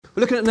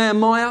We're looking at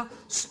Nehemiah.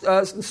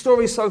 The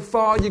story so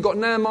far, you've got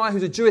Nehemiah,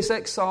 who's a Jewish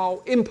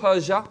exile in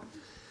Persia.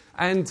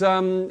 And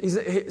he's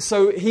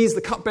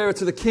the cupbearer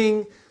to the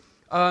king.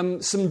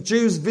 Some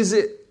Jews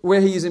visit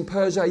where he is in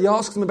Persia. He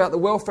asks them about the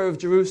welfare of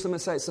Jerusalem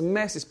and say it's a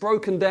mess, it's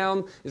broken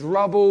down, it's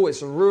rubble,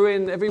 it's a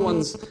ruin,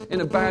 everyone's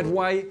in a bad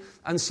way.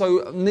 And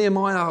so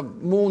Nehemiah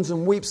mourns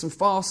and weeps and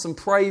fasts and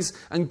prays,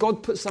 and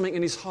God puts something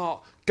in his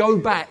heart. Go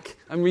back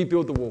and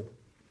rebuild the wall.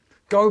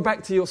 Go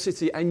back to your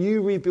city and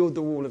you rebuild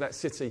the wall of that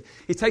city.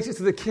 He takes it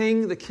to the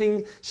king. The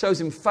king shows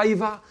him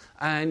favour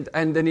and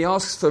then he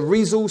asks for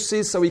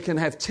resources so he can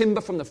have timber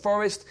from the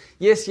forest.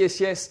 Yes.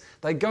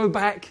 They go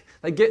back.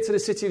 They get to the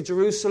city of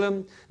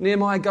Jerusalem.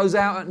 Nehemiah goes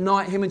out at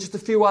night, him and just a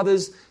few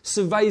others,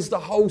 surveys the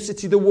whole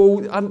city, the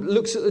wall,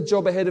 looks at the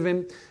job ahead of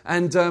him,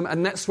 and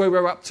that's where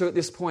we're up to at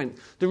this point.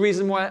 The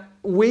reason why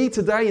we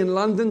today in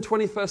London,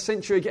 21st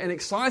century, are getting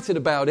excited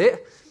about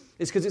it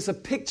is because it's a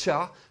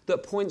picture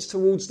that points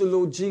towards the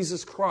Lord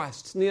Jesus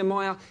Christ.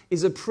 Nehemiah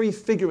is a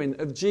prefiguring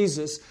of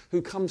Jesus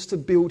who comes to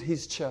build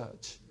his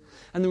church.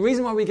 And the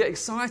reason why we get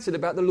excited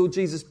about the Lord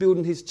Jesus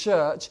building his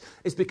church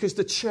is because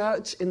the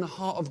church in the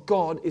heart of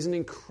God is an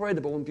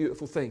incredible and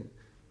beautiful thing.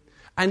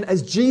 And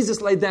as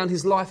Jesus laid down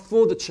his life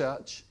for the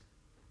church,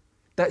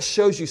 that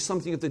shows you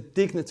something of the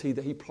dignity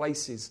that he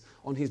places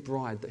on his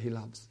bride that he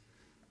loves.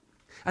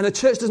 And the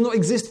church does not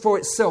exist for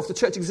itself. The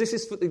church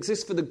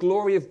exists for the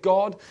glory of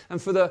God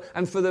and for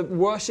the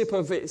worship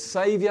of its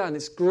Saviour and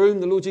its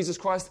groom, the Lord Jesus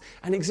Christ,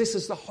 and exists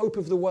as the hope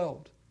of the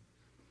world.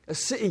 A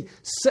city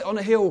set on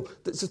a hill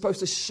that's supposed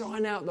to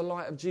shine out the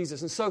light of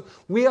Jesus. And so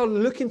we are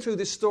looking through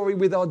this story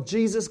with our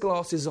Jesus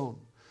glasses on.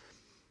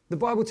 The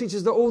Bible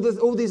teaches that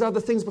all these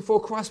other things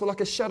before Christ were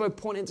like a shadow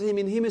pointing to him.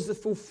 In him is the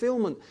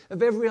fulfillment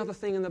of every other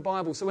thing in the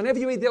Bible. So whenever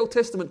you read the Old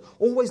Testament,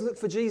 always look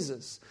for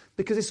Jesus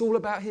because it's all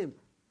about him.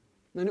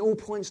 And it all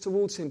points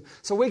towards him.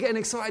 So we're getting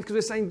excited because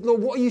we're saying,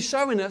 Lord, what are you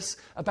showing us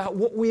about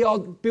what we are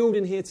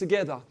building here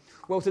together?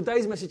 Well,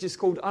 today's message is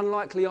called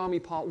Unlikely Army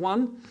Part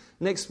 1.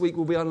 Next week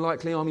will be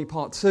Unlikely Army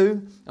Part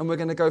 2. And we're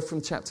going to go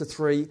from chapter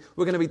 3.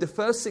 We're going to read the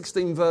first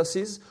 16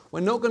 verses.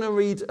 We're not going to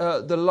read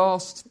the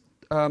last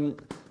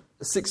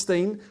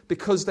 16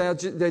 because they're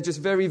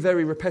just very,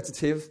 very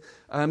repetitive.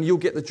 You'll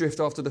get the drift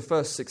after the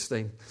first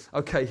 16.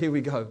 Okay, here we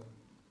go.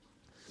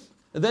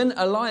 Then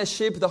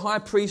Eliashib, the high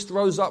priest,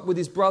 rose up with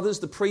his brothers,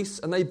 the priests,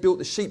 and they built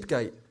the sheep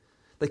gate.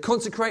 They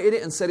consecrated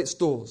it and set its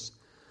doors.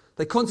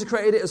 They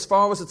consecrated it as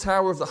far as the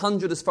Tower of the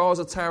 100, as far as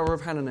the Tower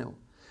of Hananel.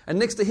 And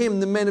next to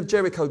him, the men of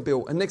Jericho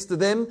built. And next to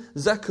them,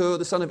 Zakur,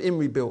 the son of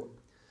Imri, built.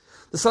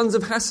 The sons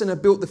of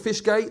Hassenaah built the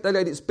fish gate. They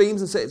laid its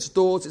beams and set its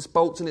doors, its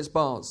bolts, and its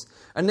bars.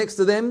 And next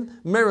to them,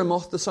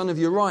 Meremoth, the son of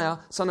Uriah,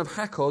 son of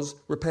Hakkoz,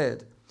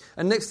 repaired.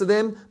 And next to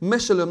them,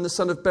 Meshullam, the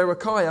son of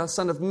Berechiah,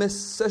 son of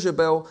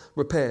Meshezabel,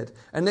 repaired.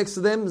 And next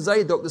to them,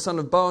 Zadok, the son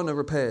of Baana,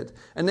 repaired.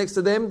 And next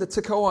to them, the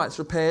Tekoites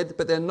repaired,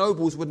 but their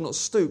nobles would not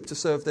stoop to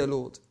serve their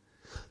Lord.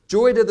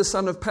 Joiada, the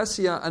son of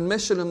Paseah, and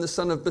Meshullam, the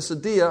son of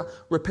Besadiah,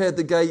 repaired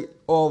the gate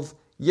of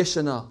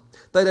Yeshanah.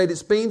 They laid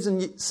its beams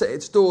and set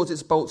its doors,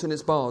 its bolts, and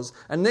its bars.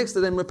 And next to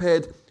them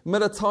repaired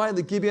Melattai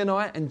the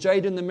Gibeonite and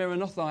Jadon the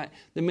Meronothite,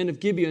 the men of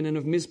Gibeon and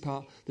of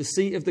Mizpah, the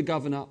seat of the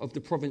governor of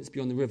the province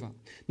beyond the river.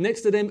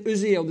 Next to them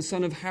Uzziel the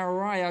son of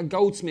Harariah,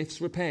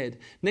 goldsmiths, repaired.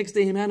 Next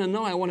to him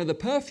Hananiah, one of the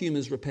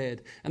perfumers,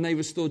 repaired. And they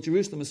restored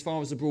Jerusalem as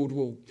far as the broad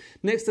wall.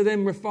 Next to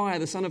them Rephaiah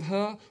the son of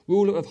Hur,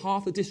 ruler of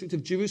half the district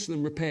of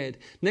Jerusalem, repaired.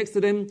 Next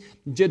to them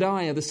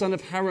Jediah the son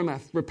of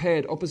Haramath,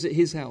 repaired opposite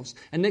his house.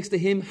 And next to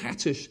him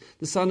Hattush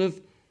the son of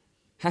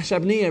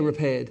Hashabniah,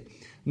 repaired.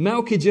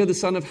 Malchijah, the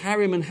son of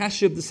Harim, and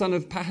Hashub, the son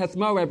of Pahath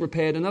Moab,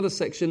 repaired another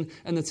section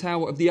and the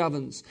Tower of the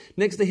Ovens.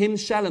 Next to him,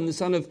 Shallum, the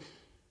son of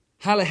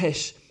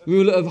Halahesh,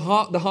 ruler of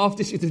the half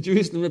district of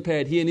Jerusalem,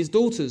 repaired, he and his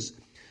daughters.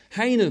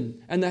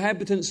 Hanun and the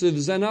inhabitants of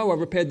Zanoah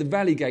repaired the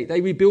valley gate.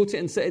 They rebuilt it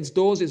and set its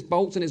doors, its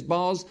bolts, and its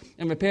bars,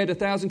 and repaired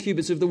 1,000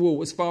 cubits of the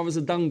wall as far as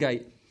the dung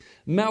gate.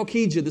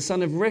 Malchijah, the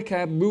son of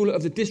Rechab, ruler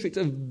of the district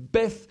of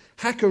Beth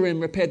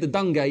Hakarim, repaired the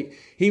dung gate.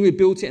 He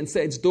rebuilt it and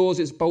set its doors,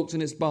 its bolts,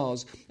 and its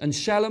bars. And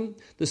Shallum,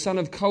 the son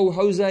of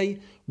Kol-Hoseh,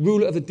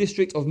 ruler of the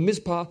district of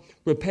Mizpah,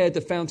 repaired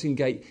the fountain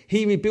gate.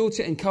 He rebuilt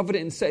it and covered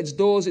it and set its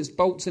doors, its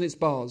bolts, and its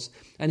bars.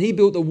 And he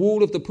built the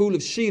wall of the pool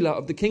of Shelah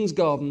of the king's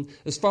garden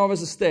as far as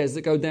the stairs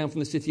that go down from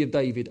the city of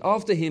David.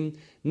 After him,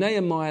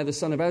 Nehemiah, the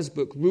son of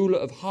Azbuk, ruler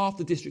of half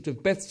the district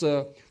of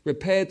Bethzur,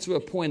 repaired to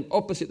a point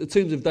opposite the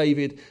tombs of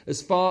David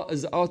as far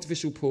as the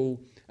artificial pool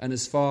and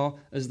as far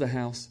as the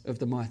house of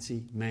the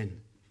mighty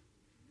men.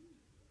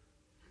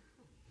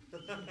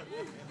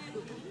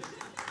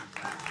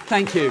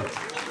 Thank you.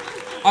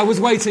 I was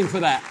waiting for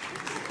that.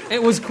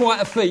 It was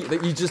quite a feat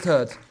that you just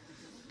heard.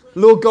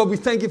 Lord God, we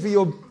thank you for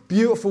your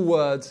beautiful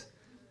word.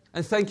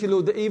 And thank you,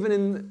 Lord, that even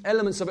in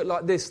elements of it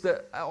like this,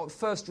 that at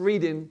first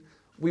reading,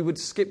 we would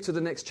skip to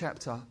the next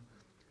chapter.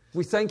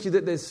 We thank you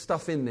that there's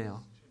stuff in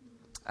now.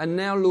 And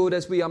now, Lord,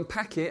 as we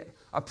unpack it,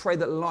 I pray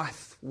that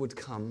life would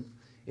come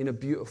in a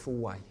beautiful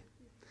way.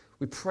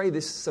 We pray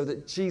this so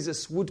that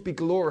Jesus would be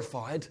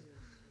glorified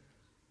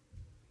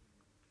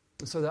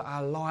so that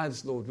our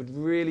lives, Lord, would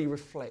really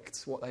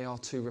reflect what they are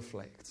to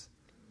reflect.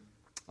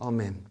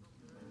 Amen.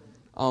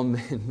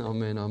 Amen,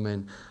 amen,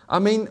 amen. I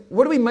mean,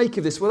 what do we make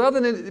of this? Well, other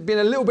than it being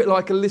a little bit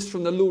like a list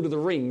from the Lord of the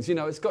Rings,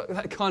 it's got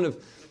that kind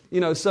of,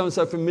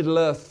 so-and-so from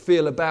Middle-earth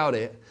feel about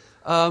it.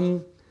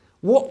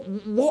 What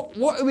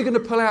are we going to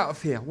pull out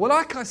of here? Well,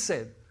 like I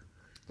said,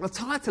 the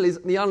title is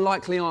The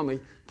Unlikely Army,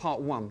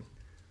 Part 1.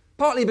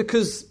 Partly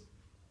because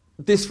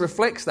this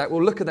reflects that,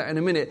 we'll look at that in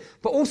a minute,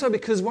 but also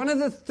because one of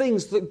the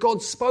things that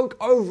God spoke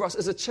over us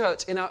as a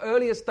church in our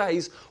earliest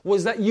days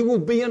was that you will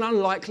be an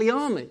unlikely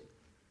army,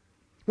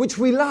 which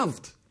we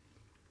loved.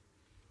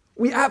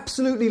 We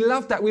absolutely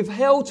loved that. We've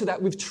held to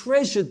that. We've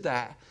treasured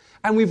that.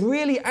 And we've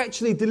really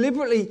actually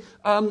deliberately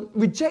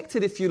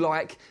rejected, if you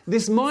like,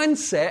 this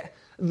mindset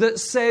that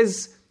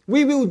says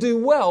we will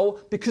do well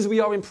because we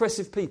are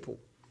impressive people.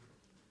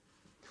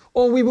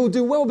 Or we will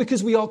do well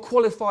because we are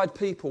qualified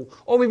people.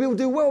 Or we will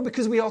do well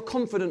because we are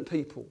confident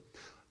people.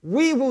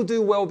 We will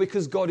do well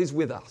because God is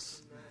with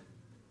us.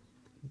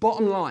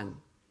 Bottom line.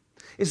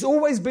 It's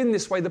always been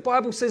this way. The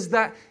Bible says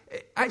that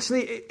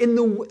actually in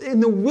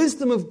the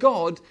wisdom of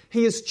God,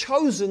 He has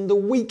chosen the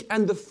weak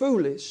and the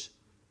foolish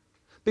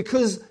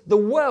because the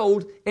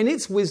world in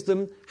its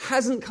wisdom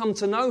hasn't come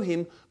to know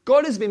Him.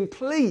 God has been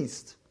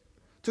pleased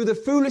through the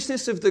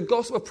foolishness of the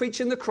gospel of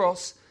preaching the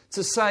cross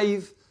to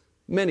save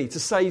many, to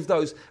save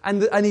those.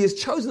 And He has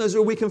chosen those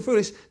who are weak and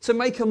foolish to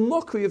make a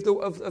mockery of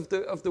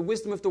the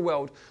wisdom of the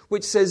world,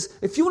 which says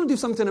if you want to do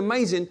something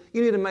amazing,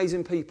 you need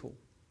amazing people.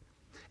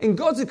 In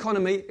God's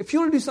economy, if you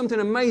want to do something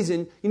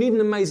amazing, you need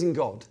an amazing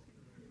God.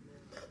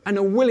 And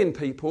a willing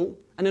people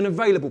and an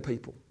available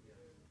people.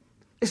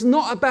 It's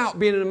not about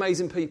being an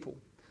amazing people.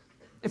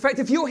 In fact,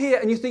 if you're here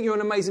and you think you're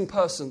an amazing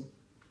person,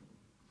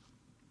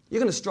 you're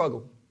going to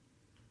struggle.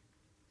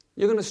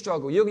 You're going to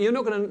struggle. You're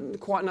not going to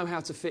quite know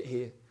how to fit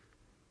here.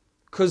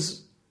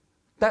 Because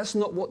that's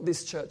not what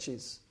this church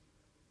is.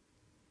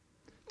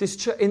 This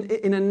church,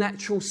 in a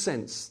natural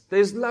sense.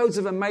 There's loads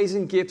of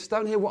amazing gifts.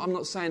 Don't hear what I'm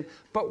not saying.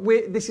 But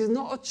this is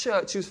not a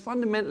church who's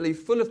fundamentally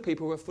full of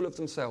people who are full of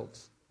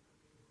themselves.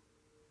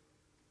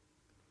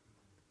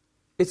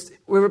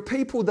 We're a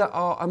people that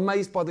are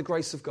amazed by the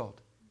grace of God.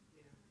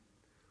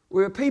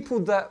 We're a people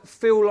that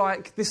feel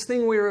like this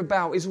thing we're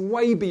about is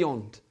way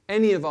beyond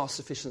any of our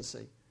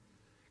sufficiency.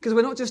 Because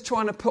we're not just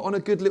trying to put on a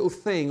good little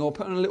thing or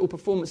put on a little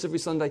performance every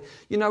Sunday.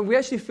 We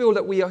actually feel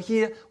that we are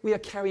here, we are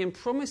carrying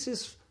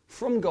promises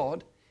from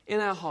God in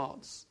our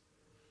hearts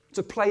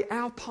to play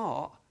our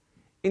part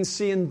in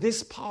seeing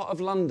this part of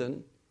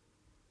London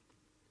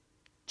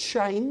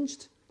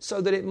changed so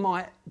that it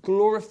might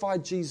glorify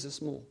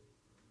Jesus more.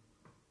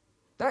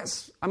 That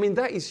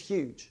is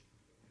huge.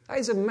 That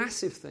is a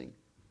massive thing.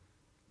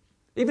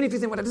 Even if you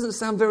think, well, that doesn't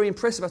sound very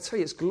impressive, I tell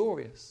you, it's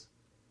glorious.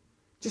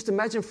 Just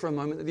imagine for a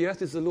moment that the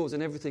earth is the Lord's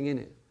and everything in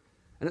it.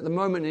 And at the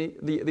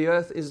moment, the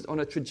earth is on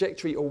a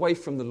trajectory away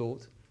from the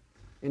Lord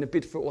in a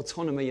bid for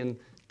autonomy and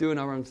doing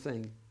our own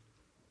thing.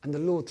 And the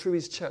Lord, through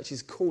His church,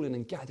 is calling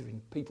and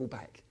gathering people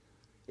back.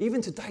 Even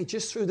today,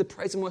 just through the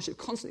praise and worship,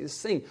 constantly to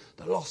sing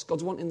the lost.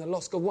 God's wanting the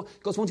lost.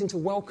 God's wanting to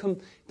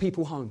welcome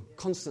people home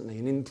constantly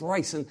and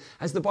embrace. And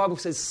as the Bible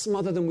says,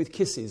 smother them with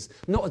kisses.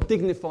 Not a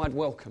dignified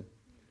welcome.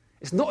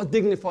 It's not a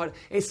dignified,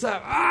 it's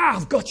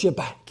I've got your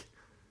back.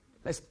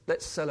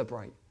 Let's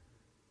celebrate.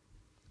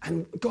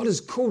 And God has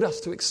called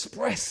us to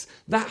express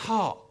that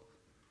heart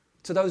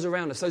to those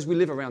around us, those we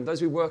live around,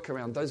 those we work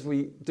around, those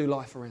we do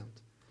life around.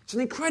 It's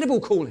an incredible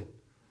calling.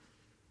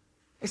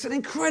 It's an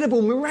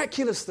incredible,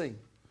 miraculous thing.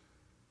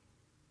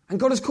 And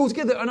God has called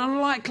together an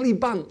unlikely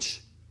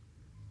bunch.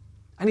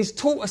 And He's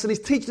taught us and He's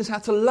teaching us how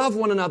to love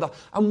one another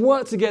and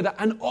work together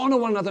and honour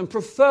one another and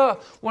prefer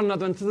one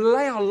another and to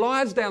lay our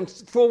lives down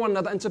for one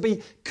another and to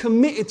be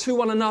committed to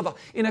one another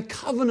in a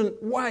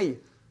covenant way.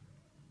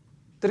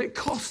 That it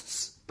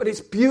costs, but it's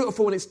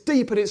beautiful and it's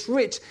deep and it's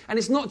rich. And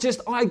it's not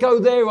just I go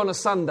there on a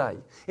Sunday.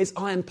 It's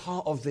I am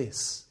part of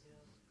this.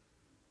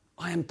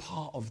 I am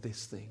part of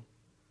this thing.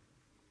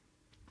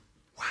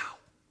 Wow.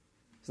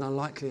 It's an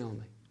unlikely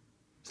army.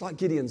 It's like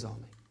Gideon's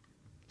army.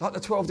 Like the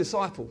 12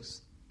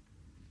 disciples.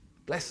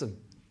 Bless them.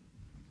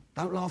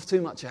 Don't laugh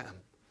too much at them.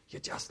 You're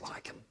just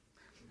like them.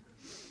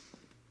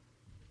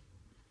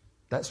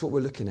 That's what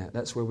we're looking at.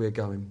 That's where we're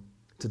going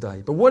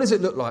today. But what does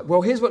it look like?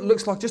 Well, here's what it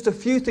looks like. Just a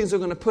few things we're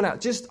going to put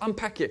out. Just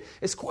unpack it.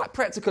 It's quite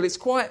practical. It's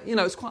quite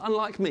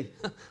unlike me.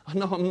 I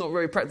know I'm not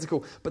very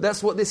practical, but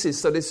that's what this is.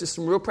 So there's just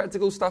some real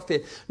practical stuff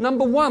here.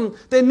 Number one,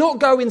 they're not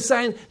going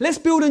saying, let's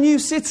build a new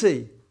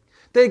city.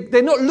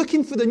 They're not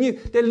looking for the new.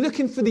 They're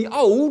looking for the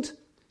old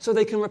so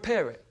they can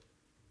repair it.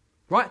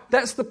 Right?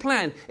 That's the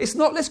plan. It's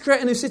not let's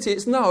create a new city.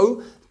 It's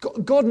no,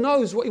 God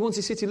knows what He wants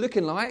His city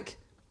looking like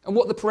and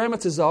what the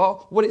parameters are,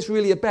 what it's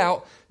really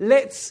about.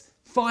 Let's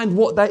find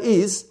what that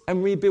is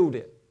and rebuild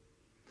it.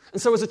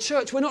 And so as a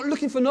church, we're not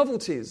looking for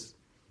novelties.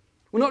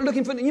 We're not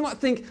looking for... You might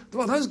think,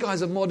 well, those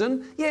guys are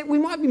modern. Yeah, we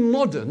might be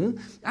modern.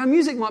 Our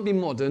music might be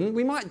modern.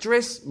 We might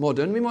dress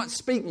modern. We might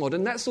speak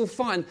modern. That's all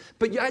fine.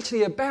 But you're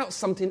actually about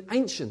something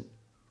ancient.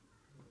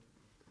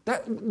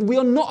 That we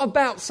are not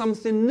about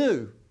something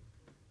new.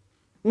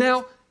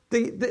 Now,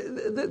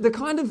 the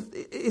kind of,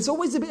 it's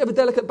always a bit of a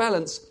delicate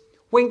balance.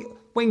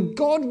 When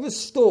God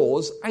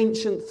restores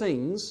ancient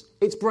things,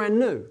 it's brand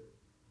new.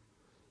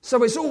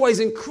 So it's always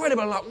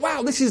incredible, like,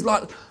 wow, this is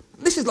like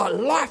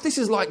life, this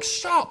is like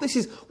sharp,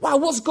 wow,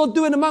 what's God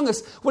doing among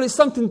us? Well, it's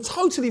something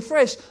totally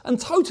fresh and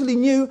totally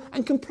new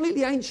and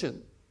completely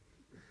ancient.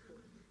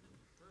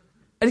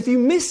 And if you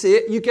miss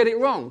it, you get it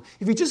wrong.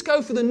 If you just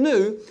go for the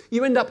new,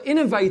 you end up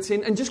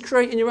innovating and just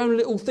creating your own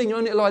little thing, your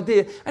own little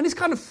idea. And it's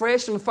kind of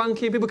fresh and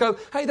funky. And people go,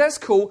 hey, that's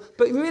cool.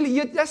 But really,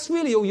 that's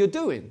really all you're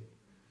doing.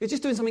 You're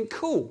just doing something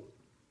cool.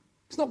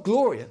 It's not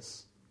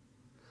glorious.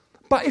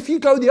 But if you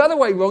go the other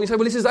way wrong, you say,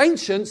 well, this is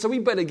ancient, so we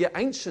better get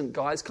ancient,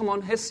 guys. Come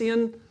on,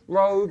 Hessian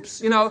robes.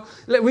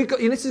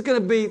 This is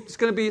going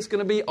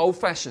to be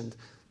old-fashioned.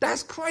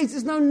 That's crazy.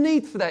 There's no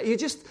need for that.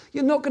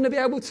 You're not going to be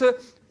able to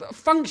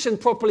function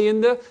properly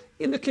in the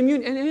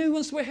community. And who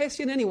wants to wear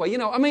Hessian anyway?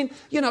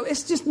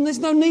 It's just, there's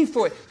no need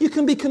for it. You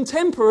can be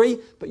contemporary,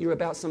 but you're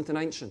about something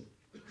ancient.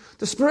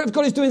 The Spirit of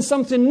God is doing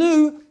something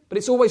new, but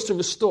it's always to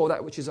restore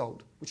that which is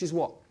old. Which is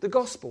what? The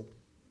gospel.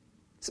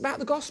 It's about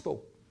the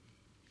gospel.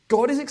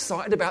 God is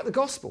excited about the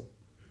gospel.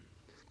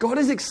 God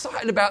is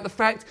excited about the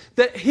fact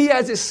that he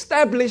has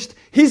established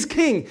his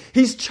king.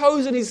 He's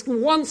chosen his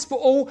once for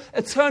all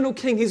eternal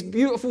king, his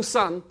beautiful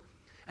son,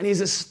 and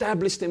he's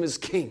established him as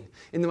king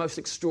in the most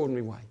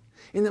extraordinary way,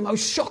 in the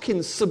most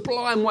shocking,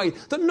 sublime way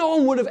that no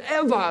one would have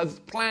ever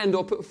planned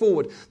or put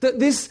forward. That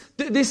this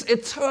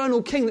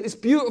eternal king, that this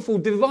beautiful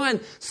divine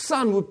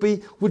son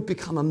would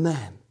become a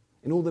man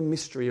in all the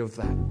mystery of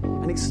that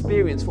and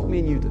experience what me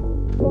and you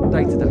do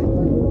day to day.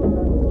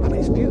 I mean,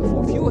 it's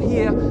beautiful. If you're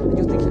here and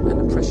you're thinking,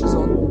 man, the pressure's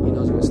on, he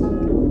knows what it's like.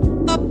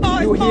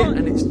 You're here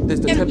and there's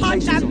the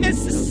temptations on.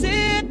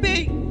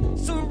 Mississippi,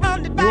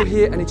 surrounded by you're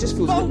here and it just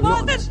feels a bit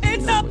nuts.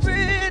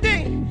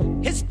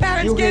 His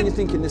parents you're here and you're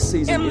thinking this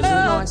season isn't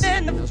nice.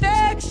 Been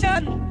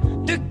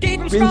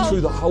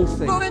through the whole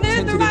thing,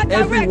 tempted in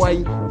every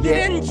way,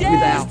 yet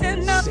without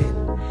sin.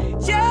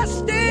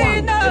 Just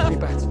won every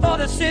battle, for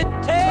the city.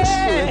 Pushed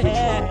through every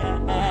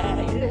trial, and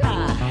then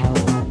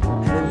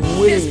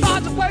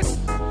willingly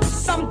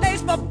some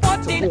days for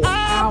 14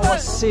 hours, our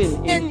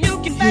sin in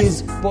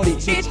his body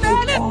to take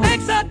on.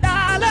 Makes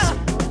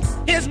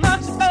 $1. His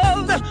mouth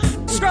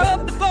goes,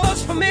 scrub the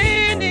floors for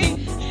me.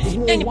 He's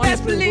more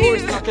wonderful and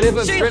glorious than I could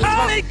ever dream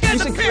of. He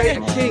used to create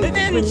a king. I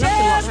mean, nothing like that. It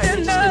just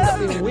ends up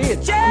being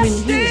weird. I mean,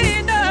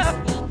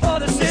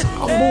 he's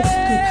humble,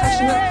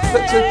 compassionate,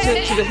 but to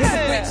the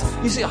hypocrites,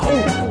 you see a whole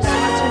side to him.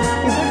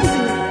 He's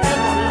everything you could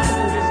ever love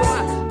and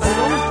desire and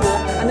long for,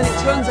 and then it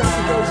turns out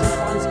he goes and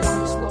finds a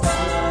kind of sloth.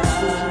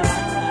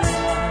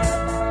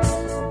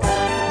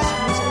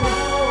 He's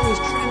glorious,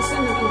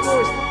 transcendent and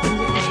glorious, and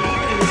yet he's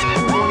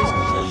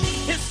not.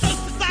 His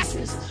sister's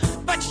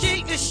like, but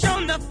she is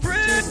shown up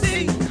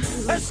pretty.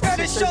 Her skirt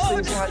is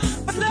short,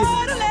 but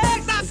the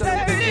legs are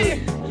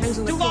sturdy.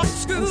 To walk to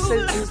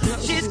school,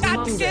 she's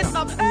got to get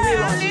up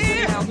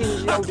early.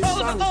 Her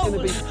clothes are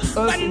old,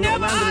 but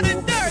never out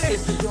and dirty.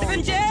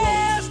 Even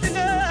just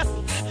enough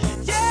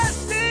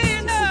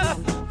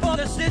for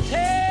the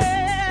city.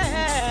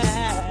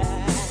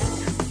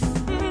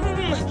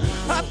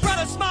 Her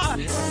brother's smart,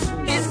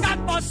 he's got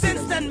more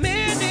sense than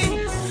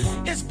many.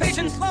 His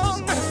patience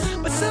long,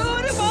 but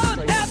soon he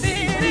won't have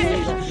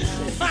any.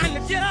 To find a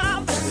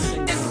job,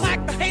 it's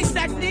like the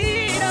haystack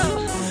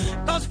needle.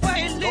 'Cause where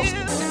he lives,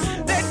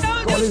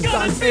 God has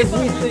done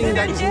everything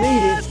that is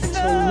needed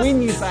to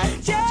win you back,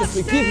 to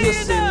forgive your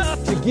sin,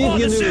 to give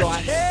you new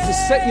life, to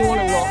set you on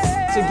a rock,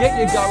 to get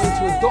you going,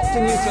 to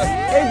adopting you to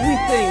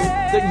everything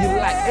that you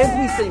lack,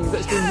 everything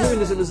that's been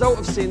ruined as a result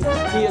of sin. He has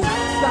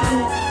done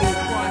in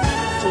Christ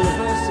to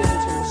reverse it and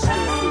to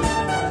restore peace.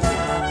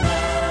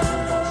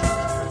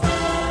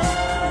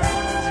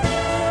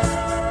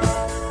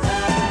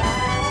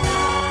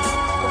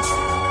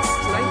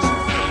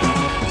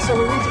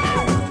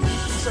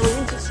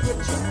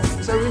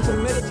 So we're into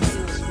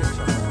meditating the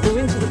Scripture. We're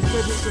into the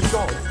presence of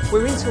God.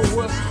 We're into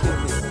worshiping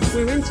Him.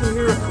 We're into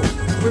miracles.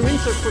 We're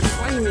into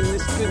proclaiming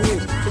this good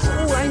news. It's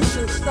all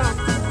ancient stuff.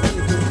 And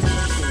you do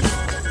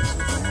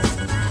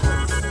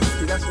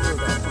see, that's what we're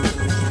about.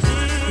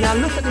 Now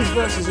look at these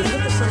verses and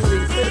look at some of the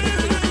incredible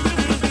things.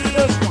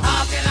 First one,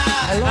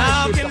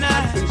 Elijah, the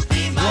high priest,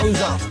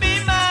 rose up.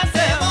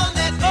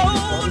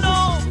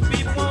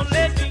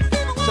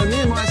 So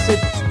Nehemiah said,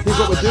 here's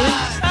what we're doing.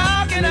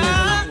 And then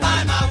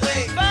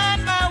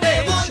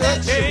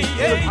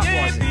there's another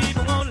one.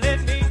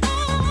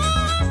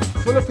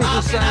 Full of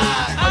people saying, I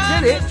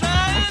get it.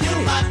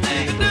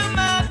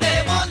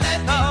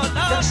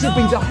 That should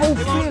be the whole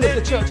feel of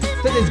the church,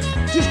 that there's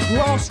just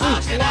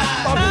grassroots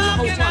life bubbling the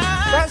whole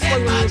time. That's why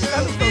when we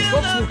established those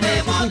gospel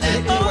prayers, we did it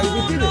in the way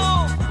we did it.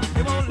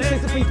 We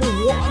said to people,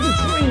 what are the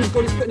dreams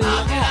God is putting in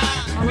your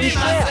heart? Come and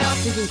share.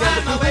 You can get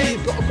the people,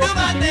 you've got a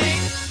gospel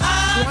dream.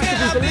 You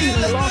have to believe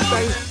in the last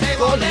days,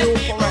 God will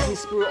pour out His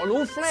Spirit on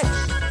all flesh.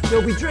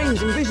 There'll be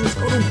dreams and visions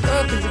God will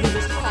birth into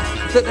people's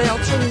hearts that they are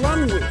to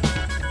run with.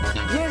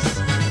 Yes,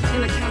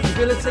 in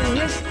accountability,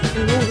 yes,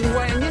 in an orderly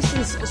way, and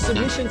yes, in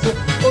submission to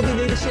godly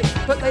leadership,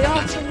 but they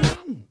are to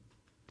run.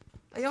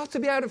 have to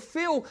be able to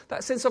feel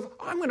that sense of,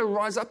 I'm going to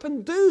rise up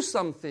and do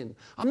something.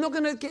 I'm not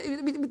going to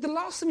get... The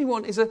last thing we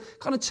want is a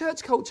kind of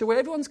church culture where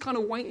everyone's kind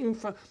of waiting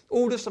for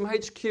orders from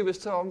HQ as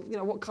to,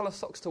 what colour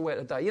socks to wear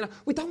today.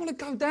 We don't want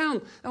to go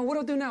down. And what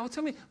do I do now?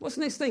 Tell me, what's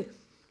the next thing?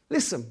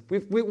 Listen,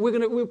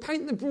 we'll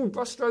paint the broad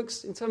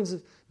brushstrokes in terms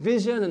of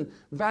vision and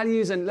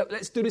values, and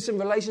let's do this in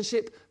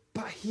relationship,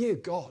 but hear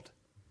God.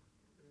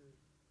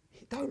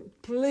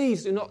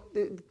 Please do not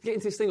get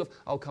into this thing of,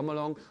 I'll come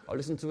along, I'll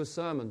listen to a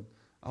sermon,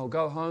 I'll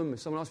go home, if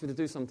someone asks me to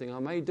do something, I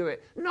may do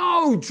it.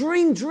 No,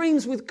 dream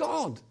dreams with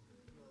God.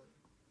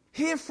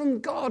 Hear from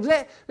God.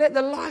 Let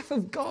the life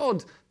of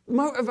God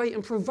motivate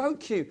and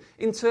provoke you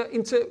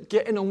into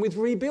getting on with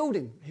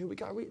rebuilding. Here we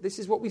go. This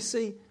is what we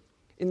see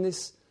in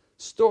this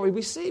story.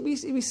 We see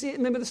it.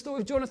 Remember the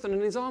story of Jonathan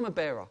and his armor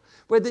bearer,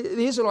 where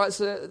the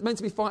Israelites are meant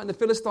to be fighting the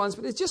Philistines,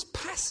 but they're just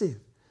passive.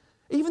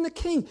 Even the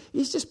king,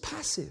 he's just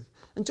passive.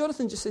 And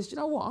Jonathan just says, you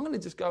know what, I'm going to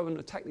just go and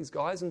attack these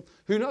guys, and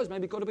who knows,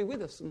 maybe God will be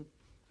with us, and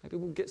maybe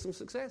we'll get some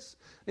success.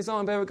 His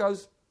armor bearer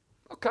goes,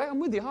 okay, I'm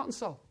with you, heart and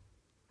soul.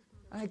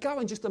 And they go,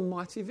 and just a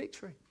mighty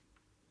victory.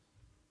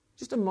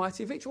 Just a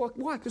mighty victory.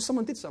 Why? Because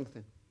someone did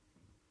something.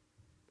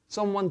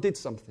 Someone did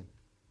something.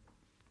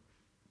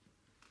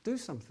 Do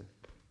something.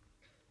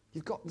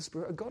 You've got the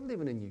Spirit of God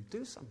living in you.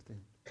 Do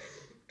something.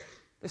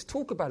 Let's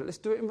talk about it. Let's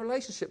do it in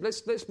relationship.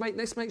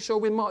 Let's make sure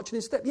we're marching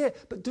in step. Yeah,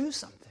 but do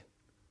something.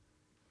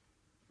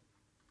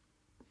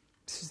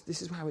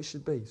 This is how it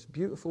should be. It's a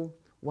beautiful,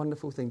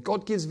 wonderful thing.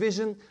 God gives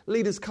vision.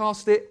 Leaders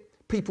cast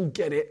it. People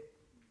get it.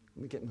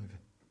 And we get moving.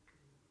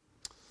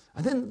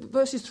 And then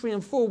verses 3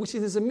 and 4, which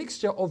is a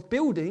mixture of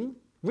building,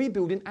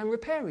 rebuilding and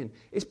repairing.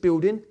 It's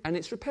building and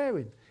it's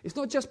repairing. It's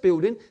not just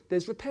building,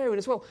 there's repairing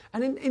as well.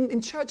 And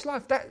in church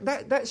life,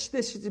 there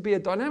should be a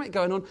dynamic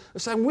going on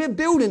of saying, we're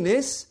building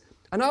this,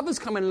 and others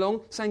coming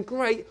along saying,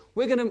 great,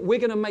 we're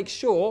going to make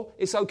sure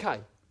it's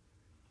okay.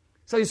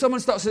 So if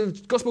someone starts a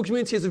gospel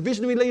community as a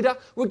visionary leader,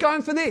 we're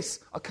going for this.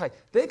 Okay,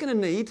 they're going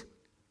to need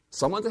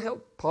someone to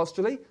help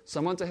pastorally,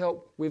 someone to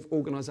help with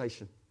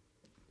organisation.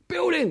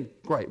 Building,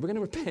 great, we're going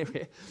to repair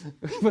it.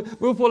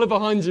 We'll follow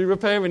behind you,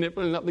 repairing it,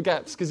 filling up the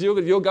gaps, because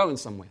you're going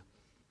somewhere.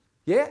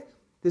 Yeah?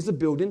 There's the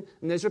building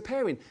and there's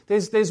repairing.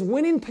 There's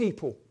winning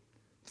people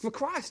for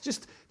Christ.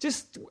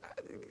 Just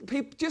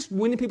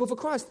winning people for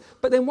Christ.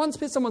 But then once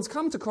someone's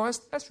come to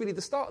Christ, that's really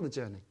the start of the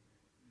journey.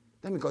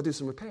 Then we've got to do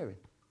some repairing.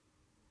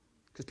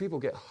 Because people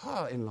get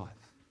hurt in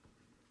life.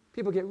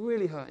 People get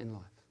really hurt in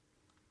life.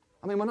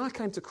 I mean, when I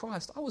came to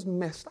Christ, I was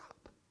messed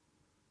up.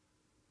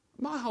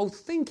 My whole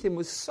thinking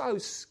was so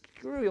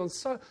screwy on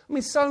so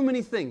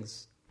many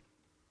things.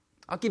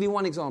 I'll give you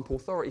one example,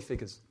 authority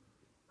figures.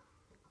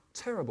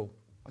 Terrible.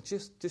 I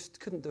just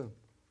couldn't do them.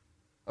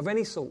 Of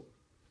any sort.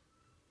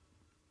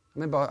 I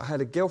remember I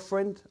had a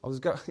girlfriend,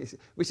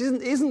 which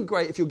isn't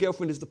great if your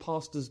girlfriend is the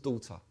pastor's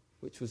daughter,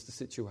 which was the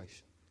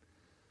situation.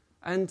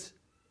 And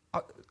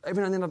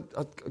every now and then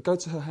I'd go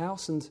to her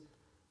house, and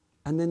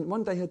then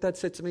one day her dad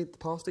said to me, the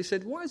pastor, he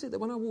said, why is it that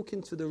when I walk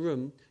into the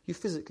room, you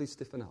physically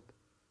stiffen up?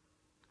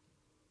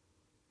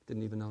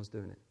 Didn't even know I was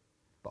doing it,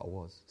 but I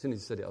was. As soon as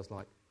he said it, I was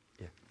like,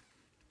 yeah.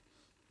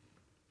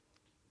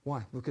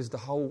 Why? Because the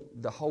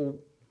whole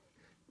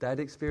dad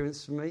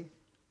experience for me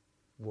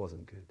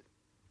wasn't good.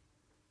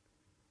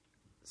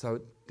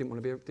 So didn't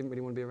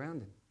really want to be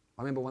around him.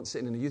 I remember once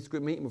sitting in a youth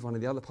group meeting with one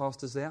of the other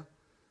pastors there, and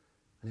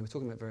they were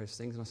talking about various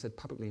things, and I said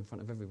publicly in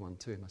front of everyone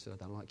to him, I said, I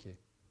don't like you.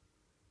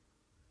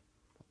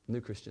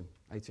 New Christian,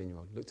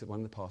 18-year-old, looked at one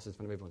of the pastors in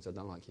front of everyone and said, I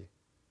don't like you.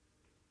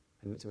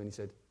 And he looked at me and he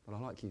said, well,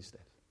 I like you,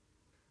 Steph.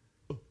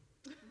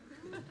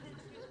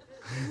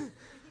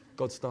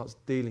 God starts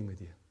dealing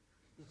with you.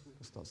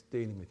 God starts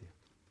dealing with you.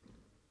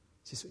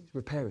 It's just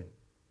repairing.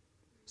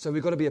 So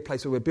we've got to be a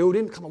place where we're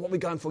building. Come on, what are we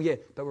going for? Yeah,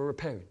 but we're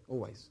repairing,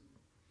 always.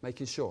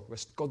 Making sure.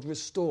 God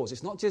restores.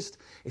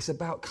 It's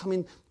about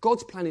coming.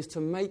 God's plan is to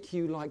make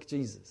you like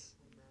Jesus.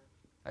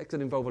 That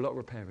could involve a lot of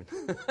repairing.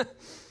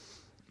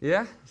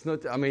 Yeah? It's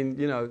not,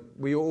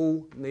 we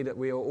all need a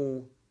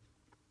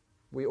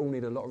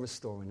lot of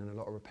restoring and a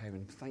lot of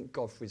repairing. Thank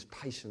God for his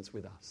patience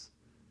with us.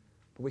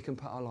 But we can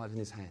put our lives in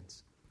his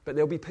hands. But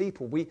there'll be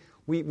people.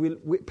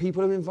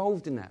 People are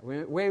involved in that.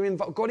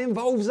 God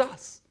involves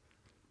us.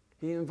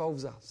 He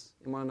involves us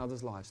in one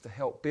another's lives to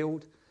help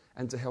build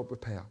and to help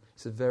repair.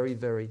 It's a very,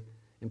 very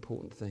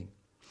important thing.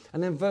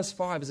 And then verse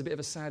 5 is a bit of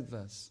a sad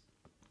verse.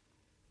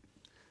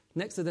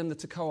 Next to them the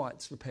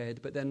Tekoites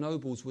repaired, but their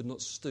nobles would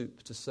not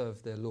stoop to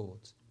serve their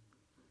lords.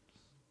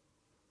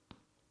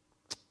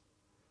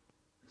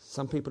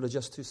 Some people are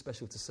just too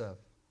special to serve.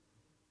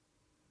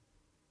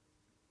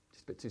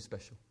 Just a bit too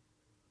special.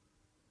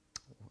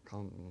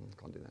 Can't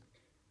do that.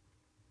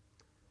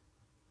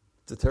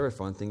 The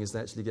terrifying thing is they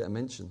actually get a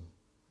mention.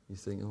 You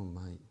think, oh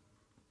mate.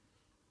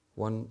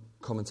 One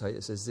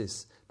commentator says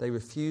this: they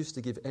refused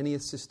to give any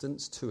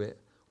assistance to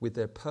it with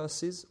their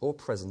purses or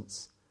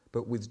presents,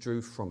 but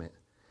withdrew from it.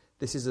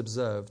 This is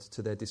observed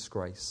to their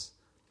disgrace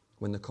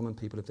when the common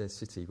people of their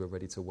city were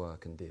ready to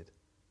work and did.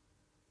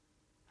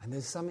 And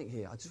there's something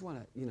here. I just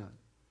want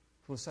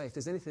to, say, if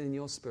there's anything in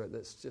your spirit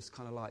that's just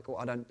kind of like, oh,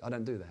 I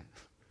don't do that.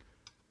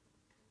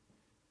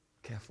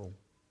 Careful.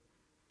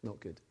 Not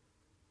good.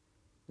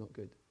 Not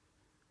good.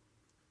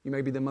 You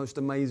may be the most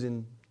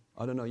amazing,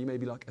 I don't know, you may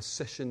be like a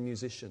session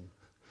musician.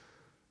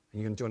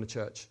 And you're going to join a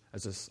church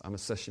I'm a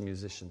session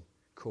musician.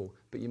 Cool.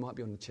 But you might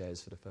be on the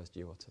chairs for the first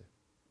year or two.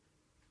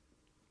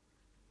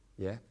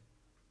 Yeah?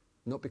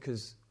 Not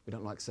because we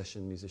don't like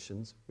session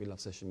musicians. We love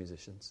session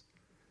musicians.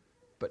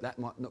 But that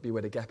might not be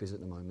where the gap is at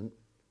the moment.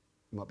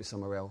 It might be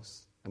somewhere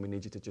else. And we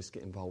need you to just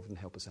get involved and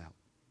help us out.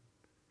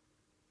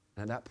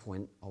 And at that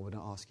point, I would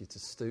ask you to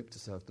stoop to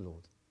serve the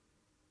Lord.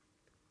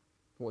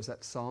 What was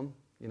that psalm?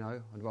 You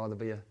know, I'd rather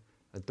be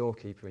a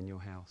doorkeeper in your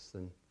house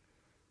than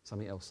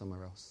something else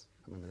somewhere else.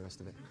 I can't remember the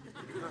rest of it.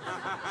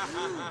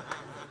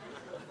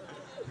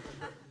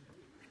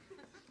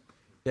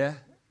 Yeah?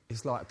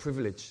 It's like a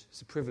privilege.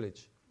 It's a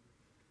privilege.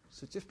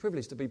 It's just a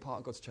privilege to be part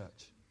of God's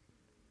church.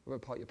 We're a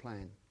part of your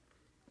plan.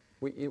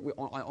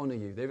 I honour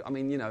you. I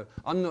mean, you know,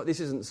 this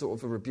isn't sort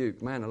of a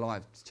rebuke. Man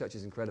alive, this church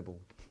is incredible.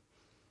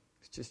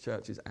 This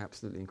church is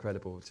absolutely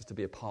incredible. Just to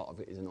be a part of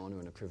it is an honour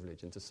and a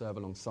privilege. And to serve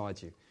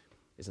alongside you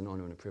is an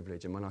honour and a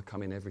privilege. And when I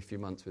come in every few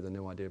months with a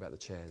new idea about the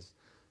chairs,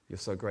 you're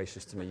so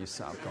gracious to me. You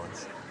set up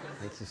guys.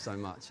 Thank you so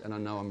much. And I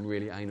know I'm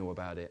really anal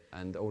about it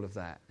and all of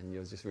that. And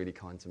you're just really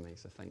kind to me.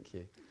 So thank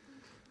you.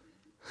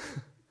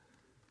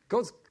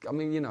 God's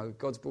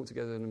brought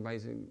together an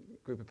amazing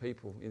group of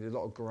people. There's a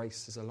lot of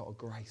grace. There's a lot of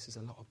grace. There's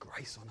a lot of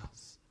grace on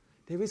us.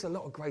 There is a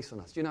lot of grace on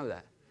us. Do you know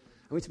that?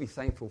 And we need to be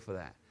thankful for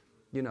that.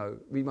 You know,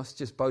 we must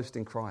just boast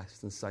in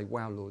Christ and say,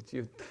 wow, Lord,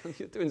 you're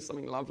doing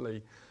something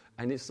lovely.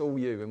 And it's all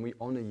you, and we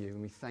honour you,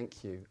 and we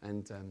thank you.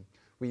 And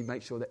we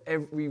make sure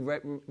that we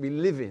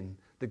live in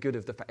the good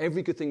of the fact.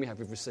 Every good thing we have,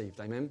 we've received.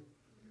 Amen?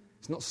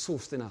 It's not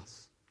sourced in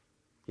us.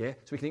 Yeah?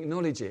 So we can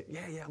acknowledge it.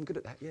 Yeah, I'm good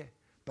at that, yeah.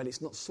 But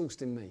it's not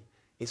sourced in me.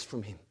 It's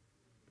from him.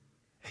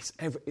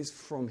 It's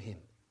from him.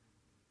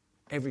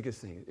 Every good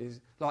thing.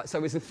 So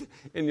I was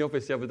in the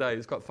office the other day. It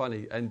was quite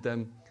funny. And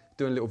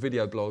doing a little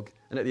video blog.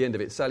 And at the end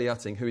of it, Sally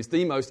Utting, who is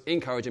the most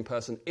encouraging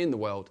person in the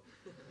world,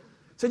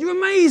 said, you're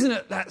amazing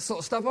at that sort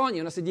of stuff, aren't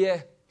you? And I said,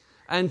 yeah.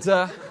 And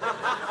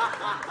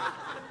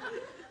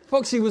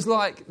Foxy was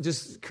like,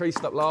 just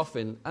creased up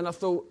laughing. And I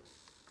thought,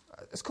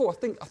 it's cool. I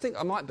think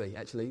I might be,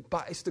 actually.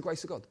 But it's the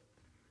grace of God.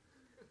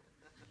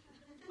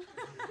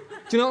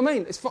 Do you know what I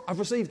mean? I've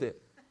received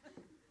it.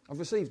 I've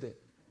received it.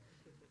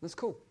 That's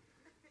cool.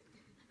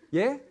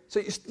 Yeah? So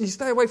you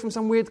stay away from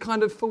some weird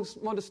kind of false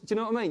modesty. Do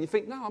you know what I mean? You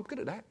think, no, I'm good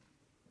at that.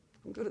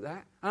 I'm good at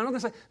that. And I'm not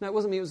going to say, no, it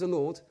wasn't me, it was the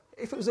Lord.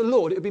 If it was the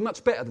Lord, it would be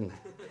much better than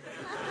that.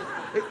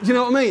 Do you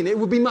know what I mean? It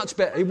would be much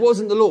better. It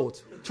wasn't the Lord.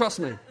 Trust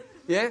me.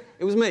 Yeah?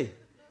 It was me.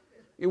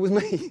 It was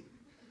me.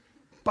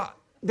 But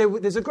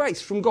there's a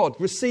grace from God,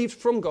 received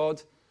from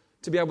God,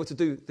 to be able to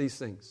do these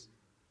things.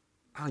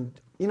 And,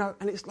 you know,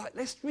 and it's like,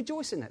 let's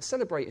rejoice in that,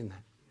 celebrate in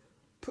that.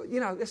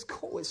 That's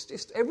cool. It's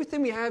just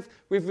everything we have,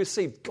 we've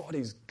received. God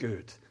is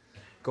good.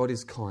 God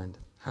is kind.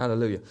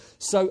 Hallelujah.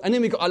 So, and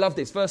then I love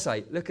this, verse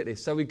 8. Look at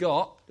this. So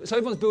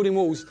everyone's building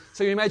walls.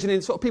 So you're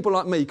imagining sort of people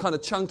like me, kind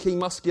of chunky,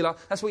 muscular.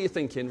 That's what you're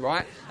thinking,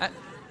 right?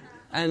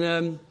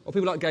 Or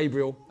people like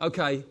Gabriel.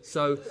 Okay,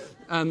 so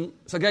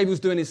Gabriel's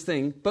doing his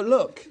thing. But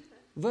look,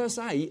 verse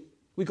 8,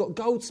 we've got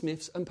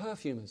goldsmiths and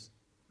perfumers.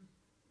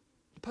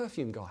 The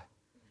perfume guy.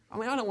 I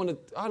mean, I don't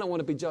want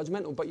to be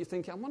judgmental, but you're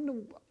thinking, I wonder.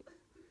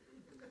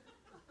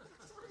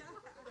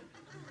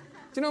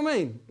 Do you know what I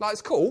mean? Like,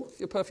 it's cool if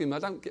you're a perfumer.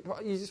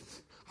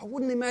 I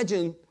wouldn't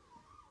imagine.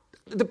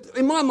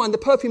 In my mind, the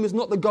perfumer is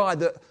not the guy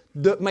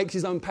that makes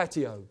his own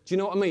patio. Do you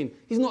know what I mean?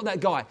 He's not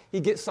that guy. He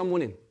gets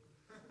someone in.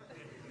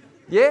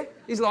 Yeah?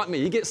 He's like me.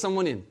 He gets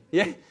someone in.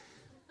 Yeah?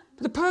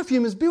 But the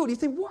perfumer's built. You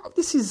think, wow,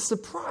 this is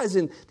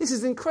surprising. This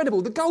is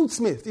incredible. The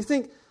goldsmith. You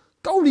think,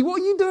 Goldie,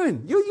 what are you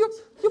doing?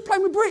 You're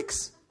playing with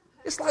bricks.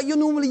 It's like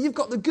you've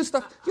got the good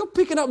stuff. You're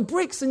picking up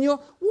bricks and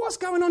what's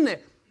going on there?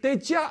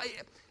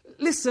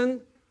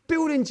 Listen,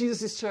 building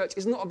Jesus' church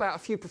is not about a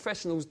few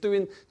professionals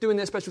doing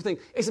their special thing.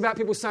 It's about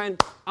people saying,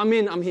 I'm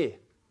in, I'm here.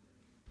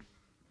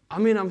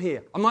 I'm in, I'm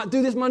here. I might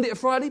do this Monday to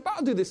Friday, but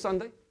I'll do this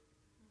Sunday.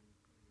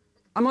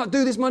 I might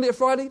do this Monday to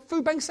Friday,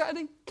 food bank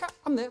Saturday,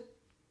 I'm there.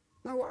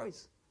 No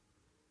worries.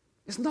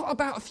 It's not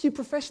about a few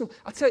professionals.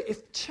 I tell you,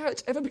 if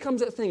church ever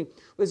becomes that thing where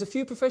there's a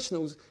few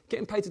professionals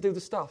getting paid to do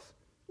the stuff,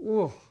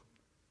 whoa,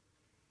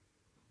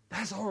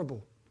 that's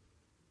horrible.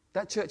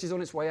 That church is on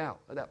its way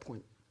out at that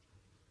point.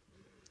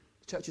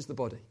 The church is the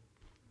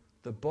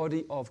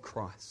body of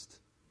Christ.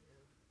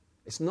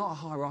 It's not a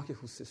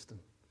hierarchical system.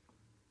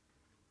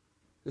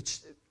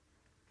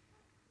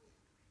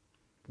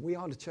 We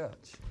are the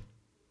church.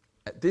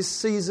 At this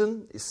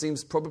season, it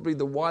seems probably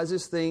the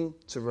wisest thing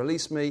to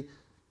release me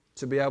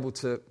to be able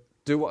to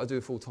do what I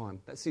do full time.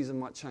 That season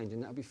might change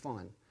and that'll be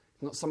fine.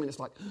 It's not something that's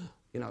like,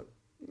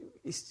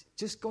 it's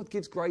just God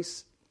gives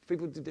grace.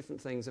 People do different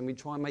things and we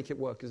try and make it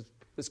work as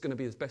it's going to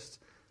be as best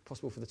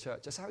possible for the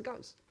church. That's how it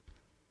goes.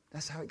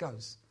 That's how it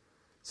goes.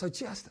 So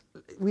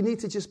we need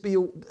to just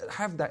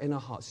have that in our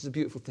hearts. It's a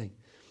beautiful thing.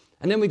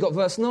 And then we got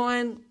verse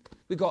 9.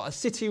 We got a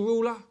city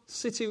ruler,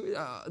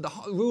 the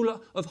ruler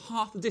of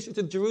half the district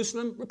of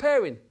Jerusalem,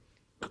 repairing.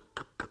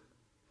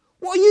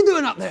 What are you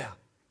doing up there?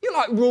 You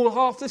like rule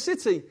half the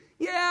city.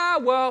 Yeah,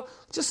 well,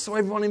 just so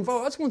everyone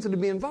involved. I just wanted to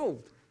be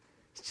involved.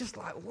 It's just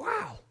like,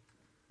 wow.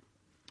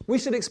 We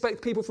should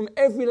expect people from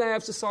every layer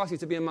of society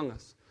to be among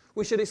us.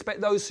 We should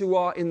expect those who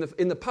are in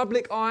the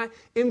public eye,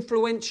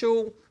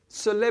 influential,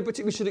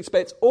 celebrity. We should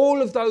expect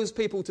all of those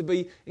people to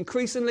be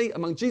increasingly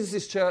among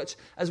Jesus' church,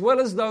 as well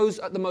as those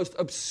at the most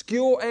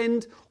obscure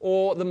end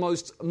or the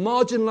most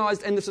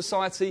marginalised end of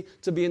society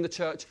to be in the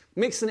church,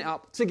 mixing it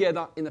up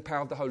together in the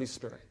power of the Holy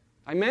Spirit.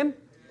 Amen?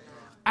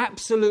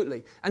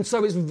 Absolutely. And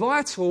so it's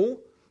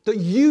vital that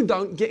you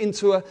don't get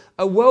into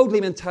a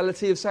worldly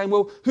mentality of saying,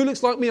 well, who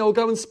looks like me? I'll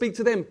go and speak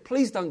to them.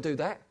 Please don't do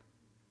that.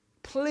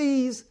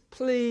 Please,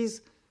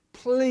 please,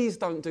 please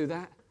don't do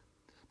that.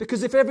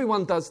 Because if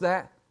everyone does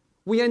that,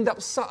 we end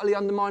up subtly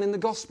undermining the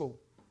gospel.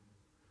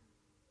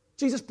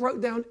 Jesus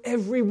broke down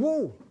every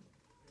wall.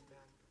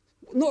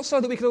 Not so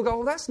that we can all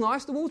go, oh, that's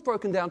nice, the wall's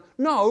broken down.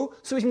 No,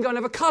 so we can go and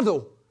have a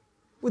cuddle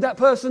with that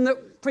person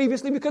that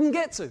previously we couldn't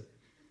get to.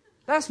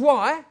 That's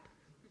why.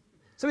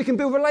 So we can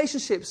build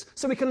relationships,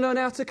 so we can learn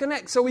how to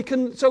connect, so we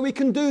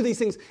can do these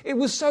things. It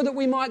was so that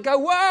we might go,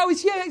 wow,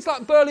 it's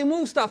like Berlin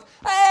Wall stuff.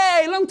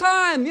 Hey, long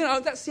time.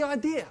 That's the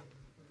idea.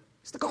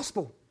 It's the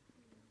gospel.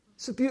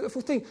 It's a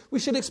beautiful thing. We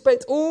should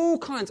expect all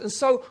kinds. And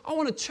so I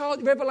want to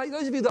charge Revelation.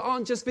 Those of you that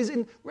aren't just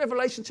visiting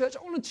Revelation Church,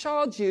 I want to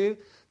charge you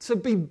to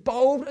be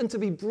bold and to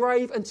be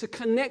brave and to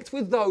connect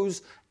with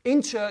those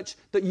in church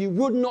that you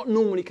would not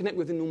normally connect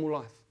with in normal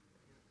life.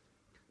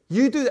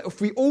 You do that.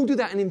 If we all do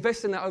that and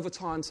invest in that over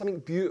time, something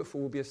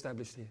beautiful will be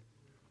established here.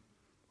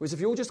 Whereas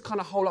if you all just kind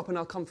of hole up in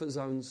our comfort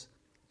zones,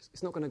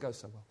 it's not going to go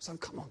so well. So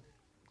come on.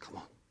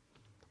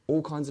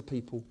 All kinds of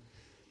people.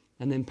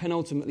 And then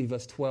penultimately,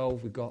 verse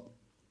 12, we've got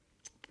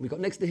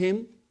next to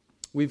him,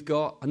 we've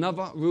got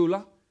another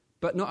ruler.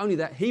 But not only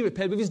that, he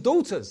repaired with his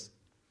daughters.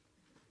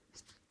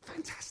 It's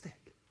fantastic.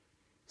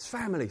 It's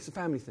family. It's a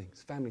family thing.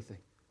 It's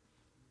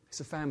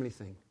a family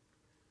thing.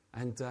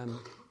 And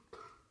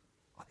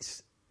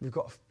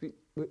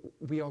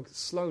we are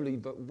slowly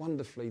but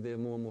wonderfully, there are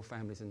more and more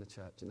families in the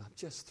church. And I'm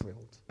just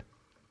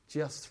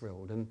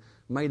thrilled. And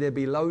may there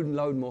be load and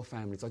load more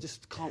families. I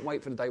just can't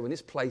wait for the day when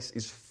this place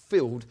is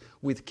filled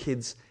with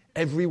kids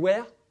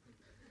everywhere.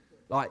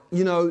 Like,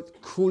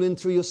 crawling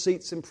through your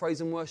seats in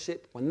praise and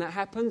worship. When that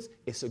happens,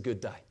 it's a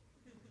good day.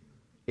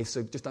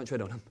 Just don't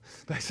tread on them.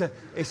 But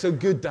it's a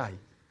good day.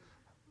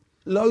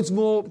 Loads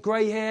more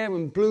grey hair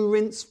and blue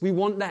rinse. We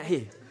want that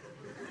here.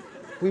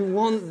 We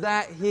want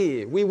that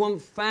here. We want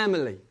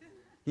family.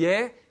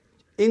 Yeah?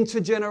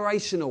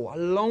 Intergenerational. I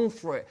long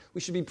for it.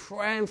 We should be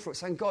praying for it,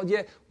 saying, God,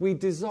 yeah, we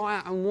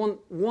desire and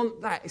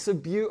want that. It's a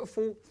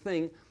beautiful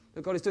thing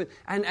that God is doing.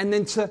 And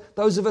then to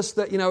those of us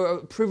that, are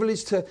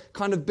privileged to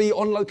kind of be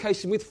on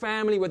location with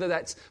family, whether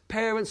that's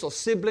parents or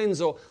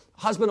siblings or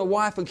husband or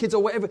wife and kids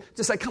or whatever,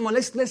 just say, come on,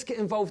 let's get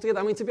involved together.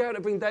 I mean, to be able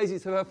to bring Daisy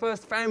to her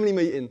first family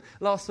meeting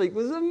last week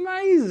was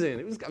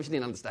amazing. She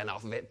didn't understand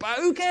half of it, but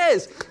who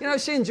cares?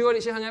 She enjoyed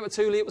it. She hung out with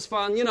Thule. It was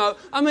fun,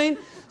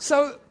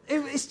 So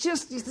it's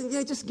just, you think,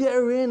 yeah, just get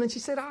her in. And she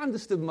said, I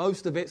understood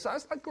most of it. So I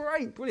was like,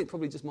 great, brilliant.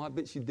 Probably just my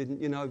bits you didn't,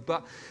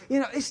 But,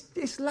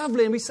 it's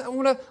lovely. And we said,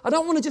 I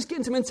don't want to just get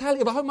into mentality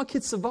of, I hope my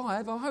kids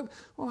survive. I hope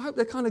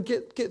they kind of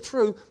get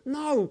through.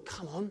 No,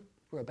 come on.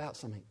 We're about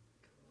something.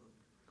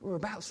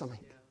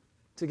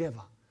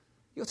 Together.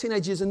 Your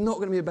teenage years are not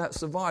going to be about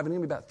surviving. They're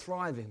going to be about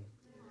thriving.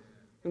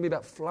 They're going to be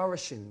about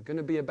flourishing. Going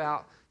to be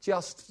about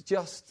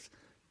just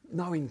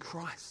knowing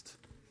Christ.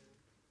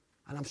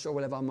 And I'm sure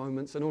we'll have our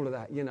moments and all of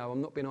that.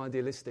 I'm not being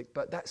idealistic,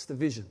 but that's the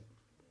vision.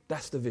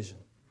 That's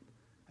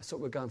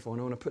what we're going for.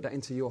 And I want to put that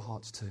into your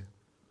hearts too.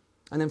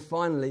 And then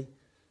finally,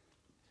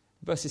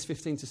 verses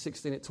 15 to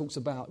 16, it talks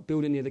about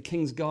building near the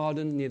king's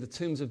garden, near the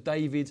tombs of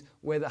David,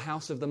 where the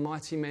house of the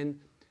mighty men.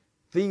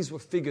 These were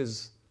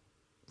figures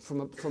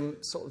from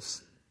sort of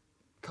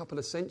a couple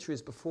of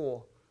centuries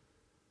before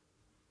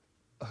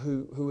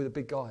who were the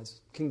big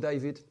guys. King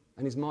David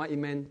and his mighty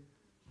men.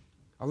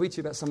 I'll read to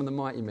you about some of the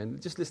mighty men.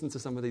 Just listen to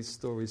some of these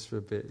stories for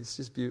a bit. It's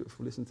just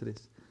beautiful. Listen to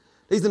this.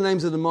 These are the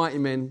names of the mighty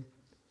men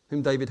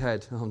whom David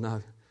had. Oh,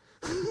 no.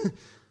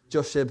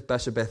 Josheb,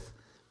 Bashabeth.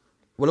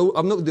 Well,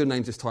 I'm not going to do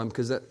names this time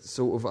because that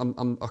sort of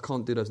I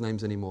can't do those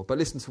names anymore. But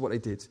listen to what they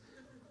did.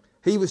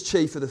 He was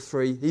chief of the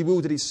three. He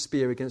wielded his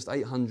spear against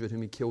 800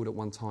 whom he killed at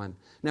one time.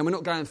 Now, we're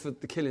not going for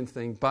the killing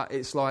thing, but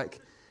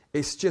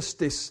it's just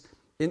this,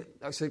 in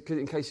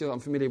case you're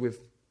unfamiliar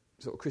with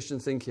sort of Christian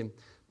thinking,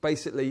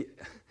 basically,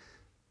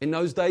 in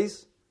those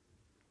days,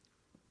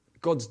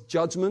 God's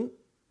judgment,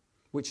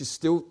 which is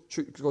still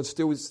true, God is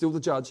still the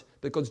judge,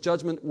 but God's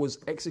judgment was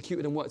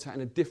executed and worked out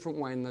in a different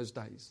way in those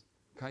days.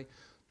 Okay?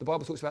 The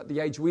Bible talks about the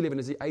age we live in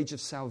as the age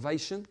of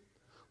salvation,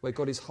 where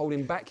God is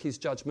holding back his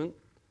judgment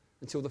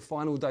until the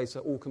final day so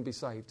all can be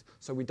saved.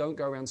 So we don't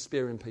go around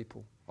spearing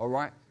people, all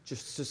right?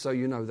 Just so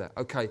you know that.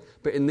 Okay,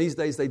 but in these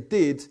days they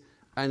did,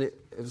 and it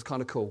was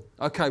kind of cool.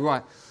 Okay,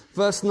 right.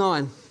 Verse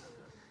 9,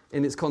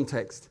 in its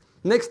context.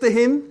 Next to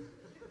him,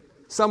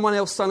 Someone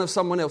else, son of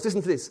someone else.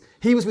 Listen to this.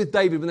 He was with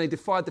David when they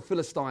defied the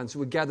Philistines who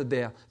were gathered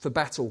there for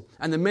battle.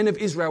 And the men of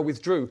Israel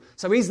withdrew.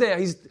 So he's there.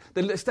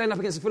 They stand up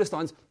against the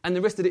Philistines and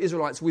the rest of the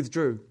Israelites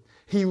withdrew.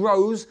 He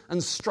rose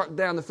and struck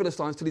down the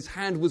Philistines till his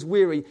hand was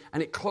weary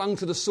and it clung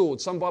to the sword.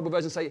 Some Bible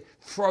versions say it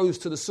froze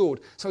to the sword.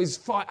 So he's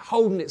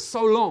holding it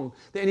so long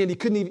that in the end he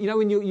couldn't even,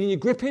 when you're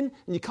gripping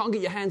and you can't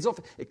get your hands off,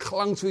 it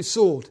clung to his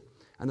sword.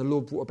 And the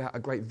Lord brought about a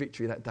great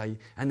victory that day.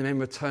 And the men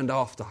returned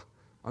after,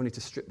 only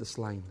to strip the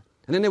slain.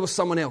 And then there was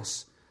someone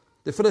else.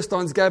 The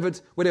Philistines gathered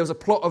where there was a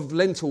plot of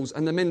lentils,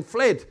 and the men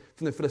fled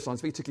from the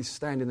Philistines. But he took his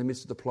stand in the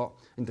midst of the plot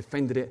and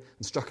defended it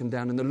and struck them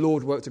down. And the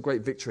Lord worked a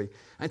great victory.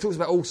 And it talks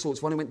about all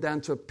sorts. One who went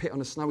down to a pit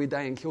on a snowy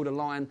day and killed a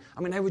lion.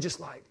 I mean, they were just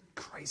like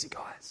crazy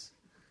guys.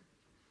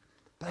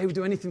 But they would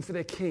do anything for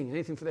their king,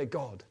 anything for their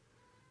God.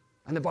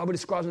 And the Bible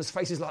describes them as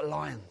faces like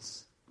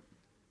lions.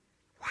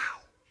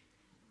 Wow.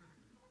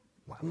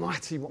 What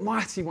mighty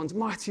ones,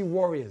 mighty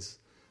warriors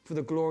for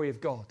the glory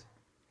of God.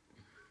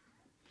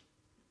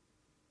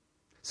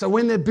 So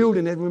when they're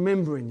building, they're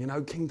remembering,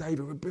 King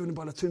David, we're building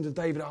by the tombs of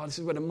David. This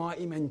is where the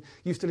mighty men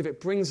used to live. It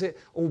brings it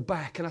all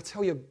back. And I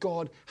tell you,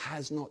 God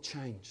has not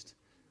changed.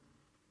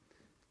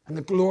 And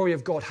the glory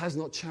of God has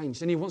not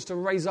changed. And he wants to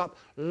raise up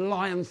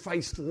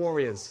lion-faced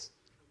warriors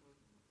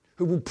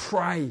who will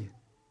pray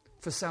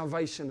for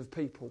salvation of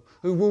people,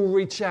 who will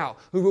reach out,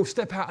 who will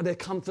step out of their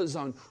comfort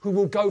zone, who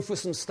will go for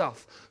some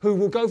stuff,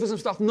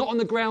 not on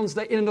the grounds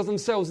that in and of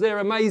themselves they're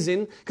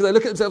amazing, because they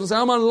look at themselves and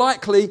say, I'm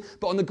unlikely,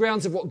 but on the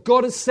grounds of what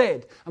God has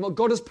said and what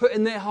God has put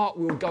in their heart,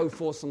 we'll go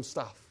for some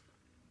stuff.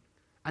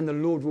 And the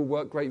Lord will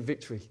work great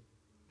victory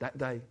that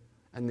day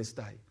and this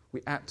day.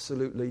 We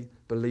absolutely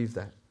believe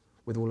that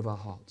with all of our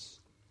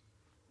hearts.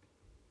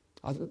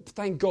 I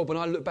thank God when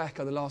I look back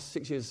at the last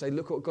 6 years and say,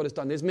 look what God has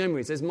done. There's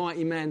memories, there's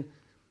mighty men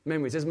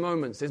memories. There's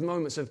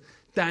moments of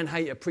Dan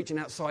Hayter preaching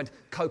outside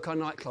Coco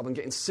nightclub and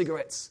getting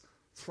cigarettes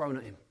thrown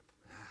at him.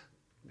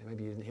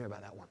 Maybe you didn't hear about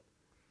that one.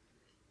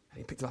 And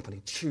he picked them up and he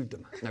chewed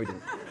them. No, he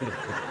didn't.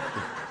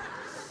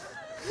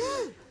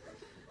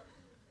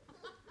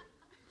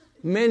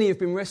 Many have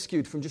been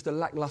rescued from just a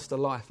lackluster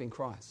life in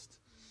Christ.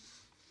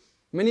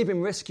 Many have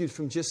been rescued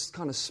from just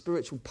kind of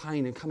spiritual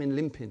pain and coming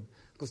limping.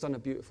 God's done a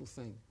beautiful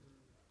thing.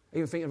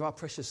 Even thinking of our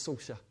precious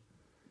Saoirse.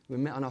 We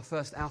met on our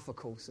first Alpha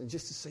course, and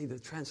just to see the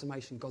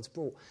transformation God's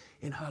brought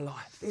in her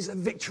life. These are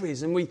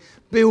victories, and we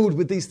build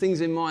with these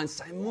things in mind,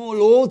 saying, more,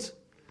 Lord.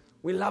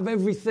 We love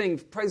everything.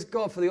 Praise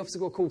God for the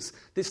obstacle course.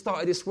 This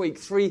started this week.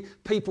 3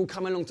 people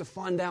coming along to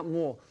find out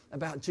more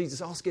about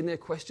Jesus, asking their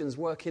questions,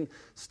 working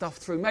stuff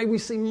through. May we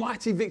see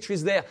mighty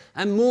victories there,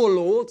 and more,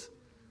 Lord.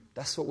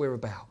 That's what we're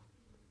about.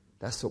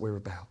 That's what we're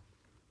about.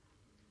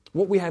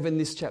 What we have in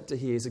this chapter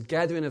here is a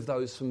gathering of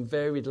those from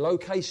varied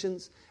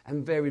locations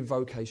and varied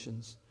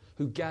vocations,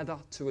 who gather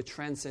to a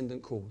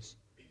transcendent cause.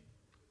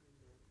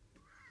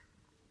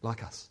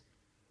 Like us.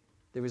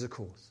 There is a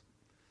cause.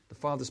 The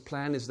Father's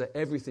plan is that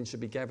everything should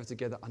be gathered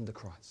together under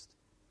Christ.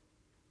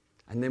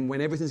 And then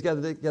when everything's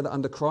gathered together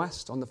under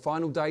Christ, on the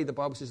final day, the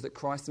Bible says that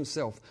Christ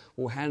himself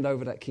will hand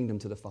over that kingdom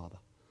to the Father,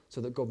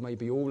 so that God may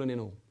be all and in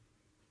all.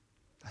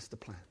 That's the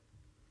plan.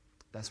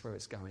 That's where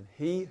it's going.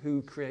 He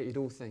who created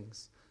all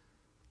things,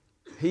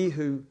 he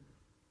who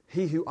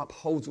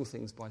upholds all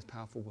things by his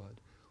powerful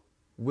word,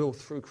 will,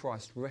 through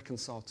Christ,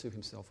 reconcile to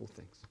himself all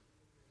things.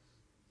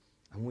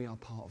 And we are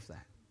part of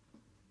that.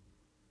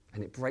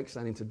 And it breaks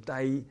down into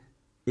day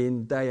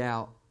in, day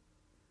out,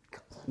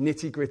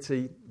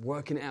 nitty-gritty,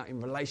 working it out in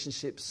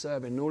relationships,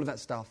 serving, and all of that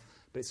stuff.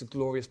 But it's a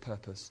glorious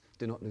purpose.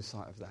 Do not lose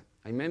sight of that.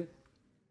 Amen?